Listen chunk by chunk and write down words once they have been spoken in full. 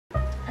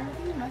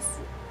glass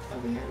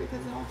over here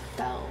because it all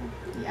fell.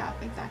 Yeah,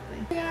 exactly.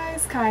 Hey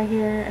guys, Kai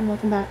here and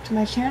welcome back to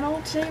my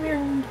channel. Today we are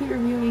going to be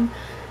reviewing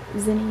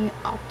Zenni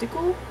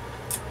Optical.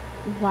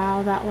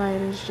 Wow, that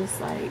light is just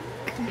like,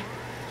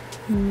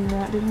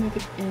 that didn't make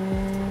it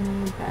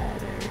any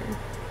better.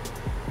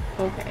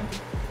 Okay,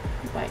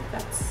 like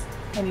that's,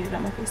 I need it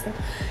on my face though.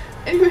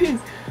 Anyways,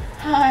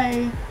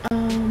 hi,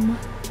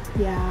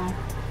 yeah.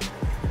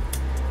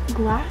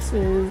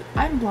 Glasses.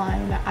 I'm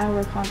blind. I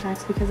wear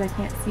contacts because I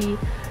can't see,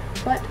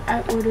 but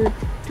I ordered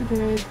 2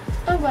 pairs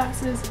of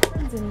glasses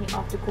from Zenni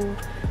Optical.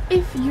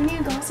 If you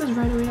need glasses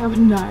right away, I would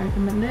not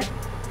recommend it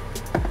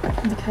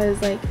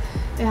because like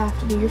they have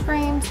to do your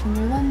frames and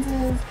your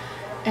lenses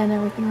and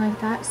everything like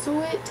that,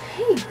 so it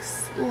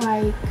takes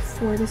like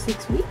 4 to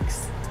 6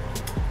 weeks,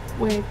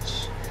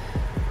 which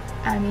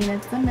I mean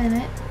it's a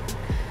minute.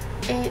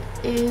 It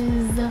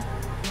is,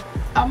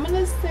 I'm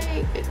gonna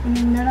say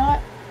they're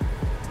not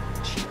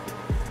cheap,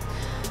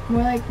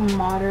 more like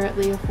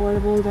moderately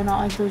affordable. They're not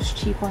like those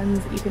cheap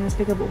ones that you can just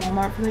pick up at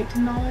Walmart for like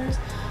 $10,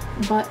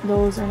 but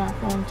those are not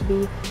going to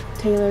be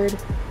tailored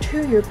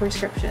to your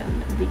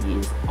prescription.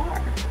 These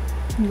are.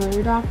 You go to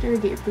your doctor,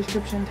 get your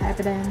prescription,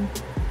 type it in,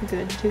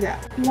 good to go.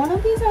 One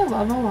of these I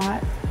love a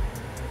lot,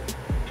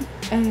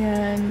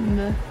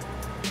 and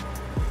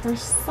for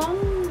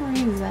some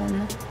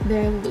reason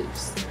they're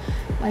loose,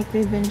 like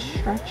they've been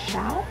stretched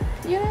out,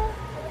 you know,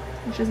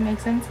 which doesn't make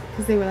sense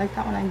because they were like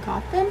that when I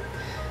got them.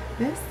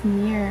 This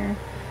mirror,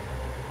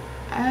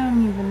 I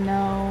don't even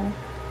know,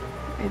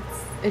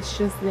 it's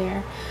just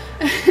there.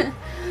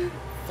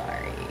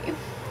 Sorry,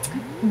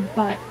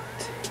 but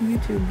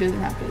YouTube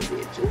doesn't have to see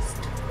it,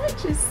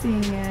 just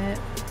seeing it,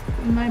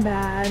 my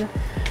bad.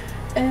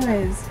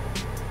 Anyways,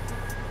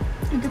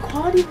 the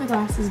quality of the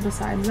glasses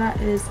besides that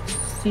is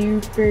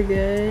super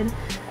good,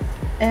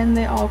 and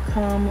they all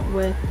come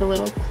with the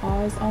little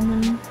claws on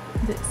them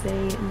that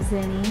say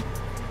Zenni,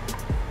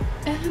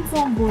 and it's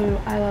all blue.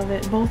 I love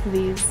it. Both of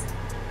these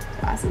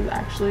glasses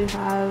actually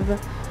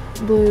have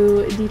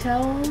blue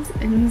details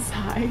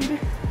inside,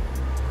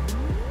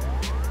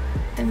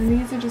 and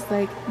these are just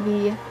like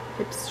the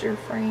hipster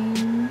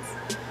frames.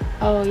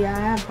 Oh yeah, I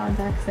have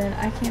contacts in.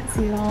 I can't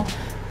see it all,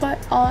 but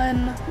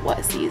on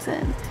what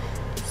season?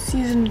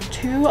 Season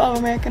 2 of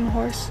American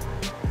Horror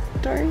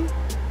Story?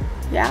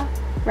 Yeah,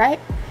 right?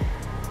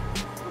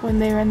 When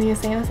they were in the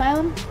insane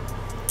asylum,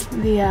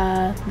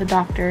 the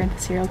doctor, the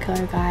serial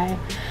killer guy,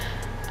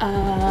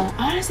 I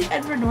want to say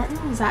Edward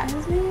Norton, was that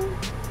his name?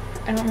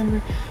 I don't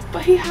remember,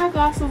 but he had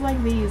glasses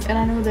like these, and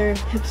I know they're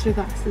hipster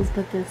glasses,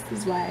 but this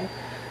is why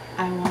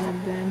I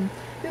wanted them.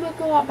 They look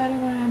a lot better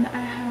when I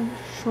have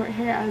short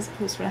hair as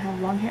opposed to when I have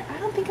long hair. I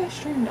don't think I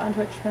streamed on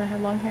Twitch when I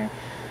had long hair,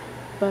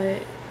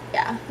 but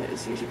yeah,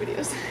 there's YouTube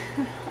videos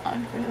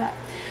on for that.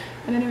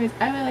 But anyways,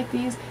 I really like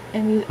these,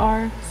 and these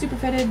are super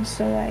fitted,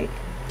 so like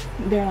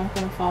they're not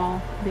gonna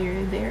fall.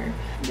 They're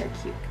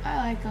cute. I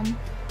like them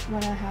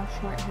when I have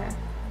short hair,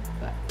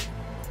 but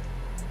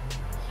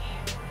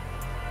yeah.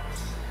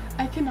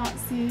 I cannot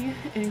see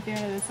anything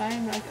out of the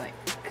side, but I can like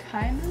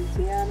kind of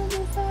see out of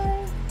the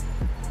side.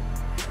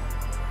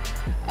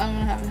 I'm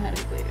gonna have a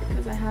headache later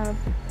because I have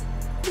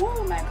one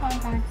of my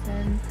contacts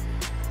in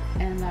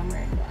and I'm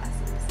wearing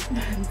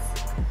glasses.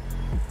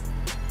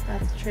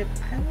 That's a trip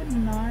I would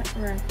not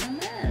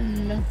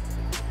recommend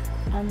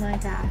on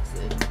like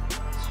acid.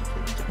 It's just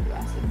like jungle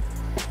acid.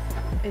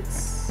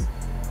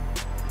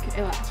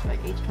 It lasts for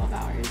like 8 to 12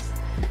 hours,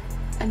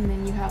 and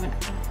then you have an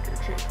after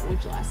trip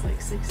which lasts like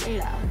 6 to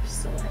 8 hours.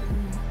 So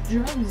like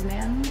drugs,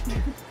 man.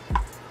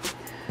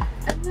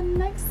 And the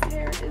next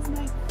pair is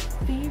my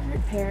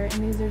favorite pair,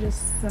 and these are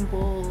just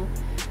simple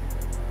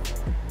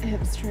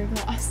hipster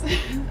glasses.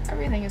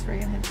 Everything is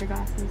freaking hipster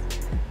glasses.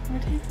 We're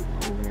taking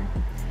over,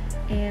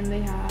 and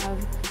they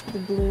have the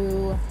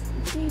blue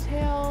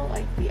detail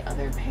like the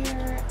other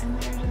pair,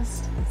 and they're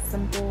just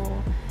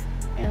simple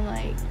and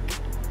like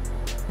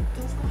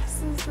those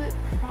glasses that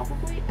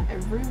probably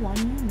everyone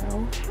you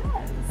know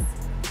has.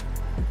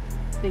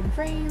 Big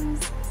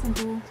frames,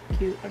 simple,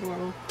 cute,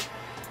 adorable.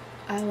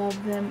 I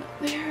love them.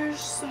 They're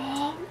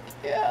so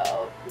cute,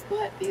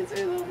 but these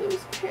are the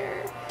loose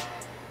pair,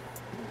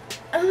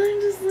 and I'm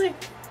just like,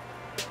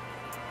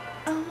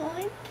 I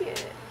like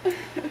it.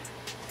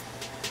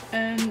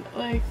 And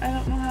like, I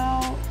don't know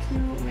how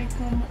to make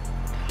them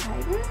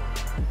tighter,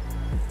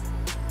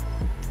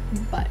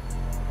 but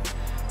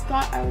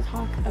thought I would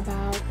talk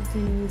about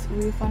Zenni's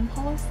refund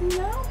policy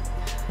now.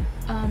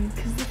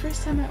 Because the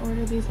first time I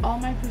ordered these, all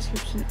my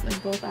prescriptions,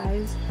 like both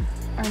eyes,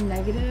 are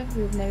negative.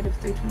 We have negative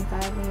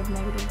 325 and we have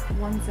negative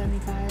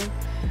 175.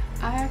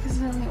 I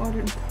accidentally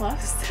ordered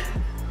plus,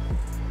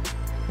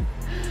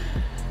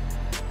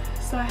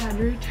 so I had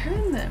to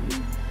return them.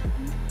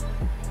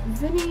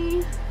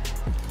 Zenni,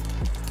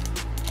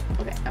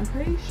 okay, I'm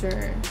pretty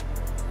sure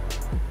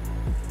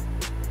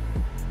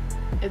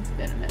it's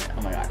been a minute.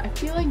 Oh my god, I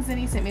feel like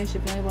Zenni sent me a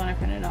shipping label and I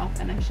printed it off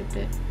and I shipped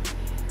it.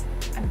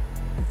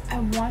 I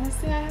want to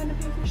say I had to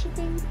pay for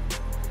shipping,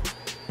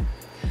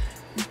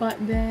 but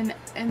then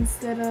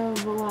instead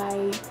of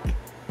like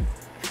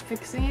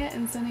fixing it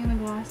and sending the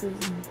glasses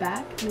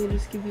back, they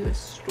just give you a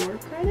store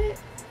credit.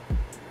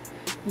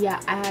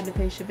 Yeah, I had to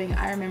pay shipping.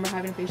 I remember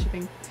having to pay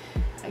shipping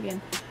again.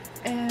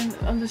 And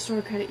on the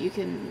store credit, you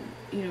can,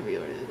 you know,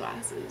 reorder the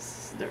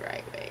glasses the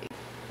right way.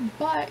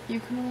 But you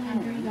can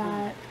only do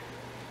that.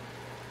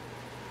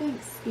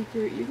 Thanks,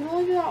 speaker. You can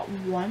only do that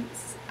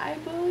once, I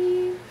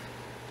believe.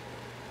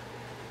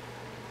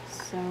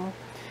 So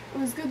it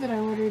was good that I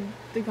ordered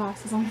the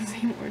glasses on the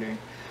same order.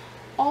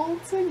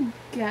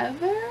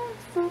 Altogether,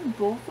 for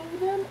both of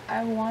them,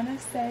 I want to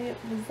say it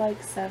was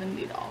like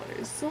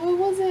 $70. So it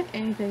wasn't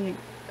anything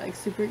like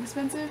super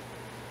expensive.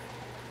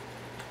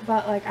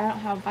 But like, I don't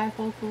have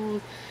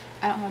bifocals,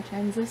 I don't have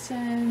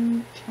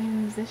transitions.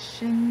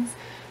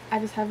 I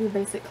just have the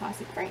basic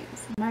classic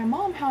frames. My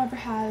mom, however,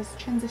 has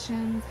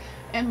transitions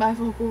and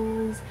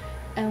bifocals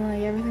and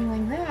like everything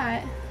like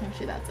that.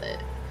 Actually, that's it.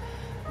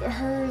 But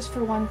hers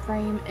for one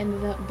frame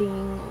ended up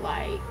being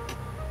like,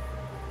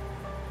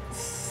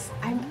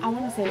 I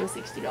want to say it was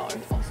 $60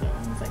 also.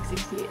 It was like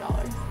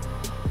 $68.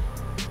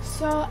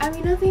 So, I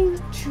mean, nothing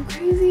too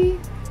crazy,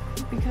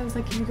 because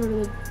like if you go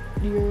to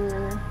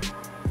your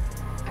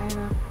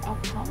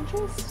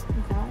optometrist, is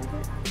that what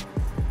it?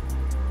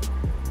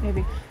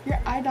 Maybe your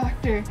eye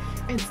doctor,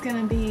 it's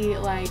gonna be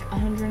like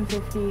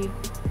 $150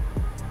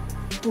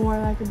 for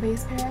like a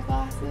base pair of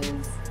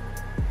glasses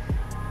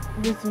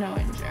with no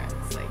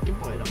insurance. Like, your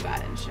boy don't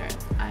got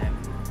insurance. I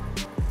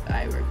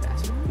work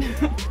fast.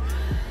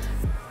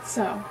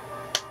 So,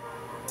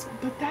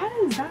 but that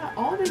is that.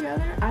 All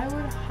together, I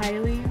would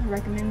highly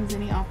recommend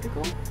Zenni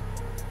Optical.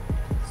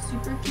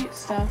 Super cute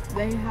stuff.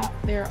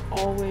 They're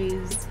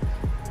always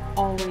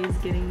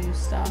getting new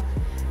stuff,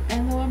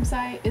 and the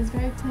website is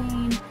very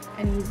clean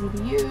and easy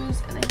to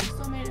use, and they have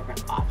so many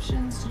different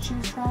options to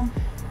choose from,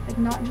 like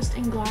not just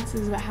in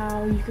glasses, but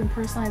how you can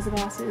personalize the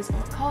glasses and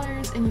what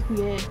colors, and you can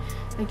get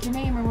like your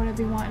name or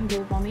whatever you want and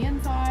give on the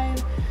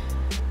inside.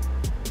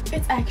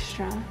 It's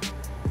extra,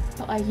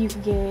 but like you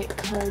could get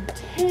colored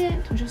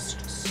tint, just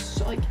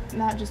so, like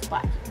not just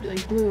black, you could do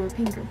like blue or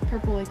pink or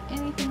purple, like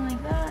anything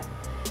like that.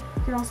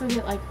 You can also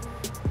get like,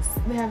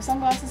 they have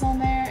sunglasses on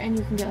there, and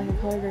you can get like a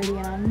color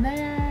gradient on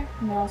there,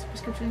 and they're also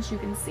prescriptions you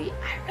can see.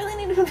 I really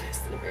need to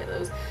invest in a pair of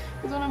those,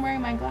 because when I'm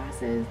wearing my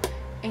glasses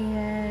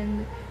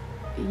and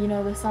you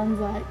know the sun's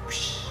like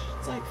whoosh,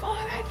 it's like fuck,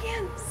 I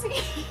can't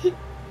see.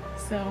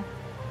 So,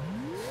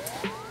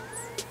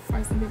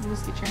 or some people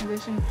just get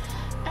transition.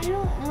 I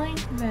don't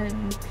like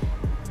them.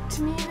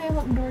 To me, they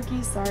look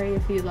dorky. Sorry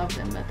if you love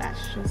them, but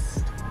that's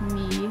just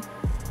me.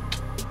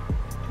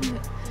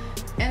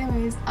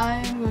 Anyways,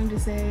 I'm going to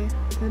say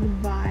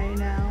goodbye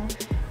now,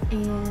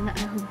 and I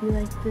hope you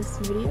liked this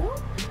video.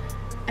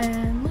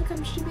 And look,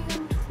 I'm streaming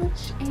on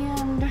Twitch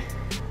and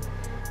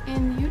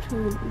in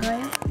YouTube,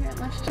 guys. Here,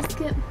 let's just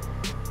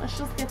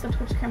get the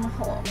Twitch camera.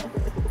 Hold on, look.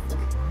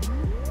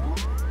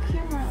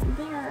 Camera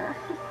there.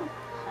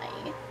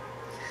 Hi.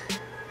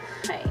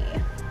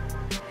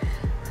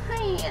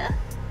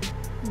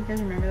 You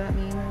guys remember that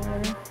meme or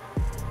whatever?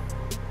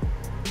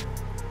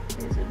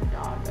 There's a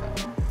doggo.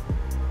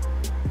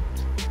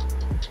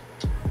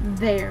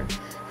 There.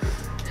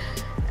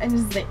 I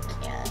just like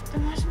can't.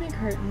 I'm watching my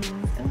curtains.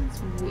 It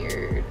looks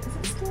weird. Is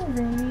it still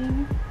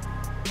raining?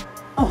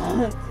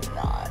 Oh, it's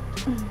not.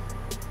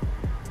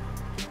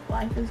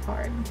 Life is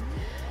hard.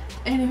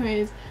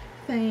 Anyways,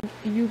 thank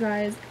you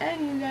guys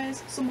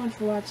so much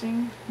for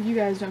watching. You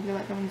guys don't forget to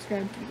like, comment,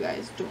 subscribe. You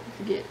guys don't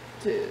forget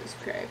to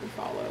subscribe and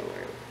follow,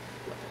 or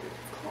whatever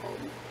it's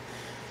called.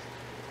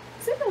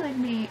 Super like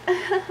me.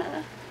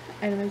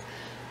 Anyways,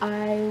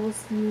 I will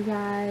see you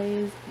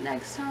guys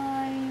next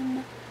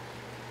time.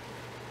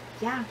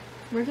 Yeah,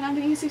 working on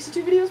getting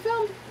 62 videos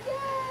filmed. Yeah,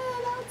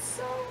 that's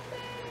so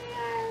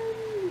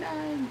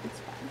many. It's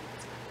fine.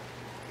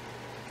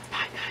 It's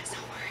fine, guys.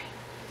 Don't worry.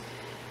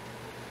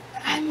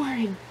 I'm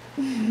worried.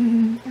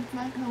 It's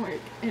not gonna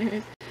work.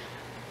 Anyways,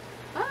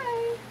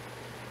 bye.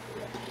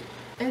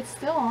 It's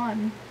still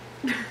on,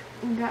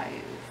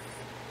 guys.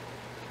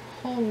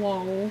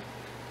 Hello.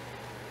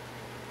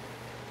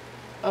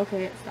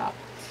 Okay, it stopped.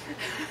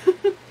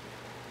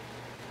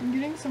 I'm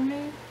getting so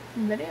many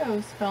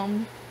videos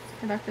filmed. It's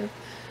productive.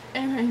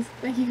 Anyways,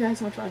 thank you guys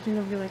so much for watching.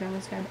 Don't forget to like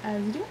and subscribe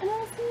as you do, and I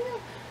will see you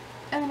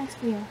in the next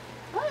video.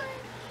 Bye!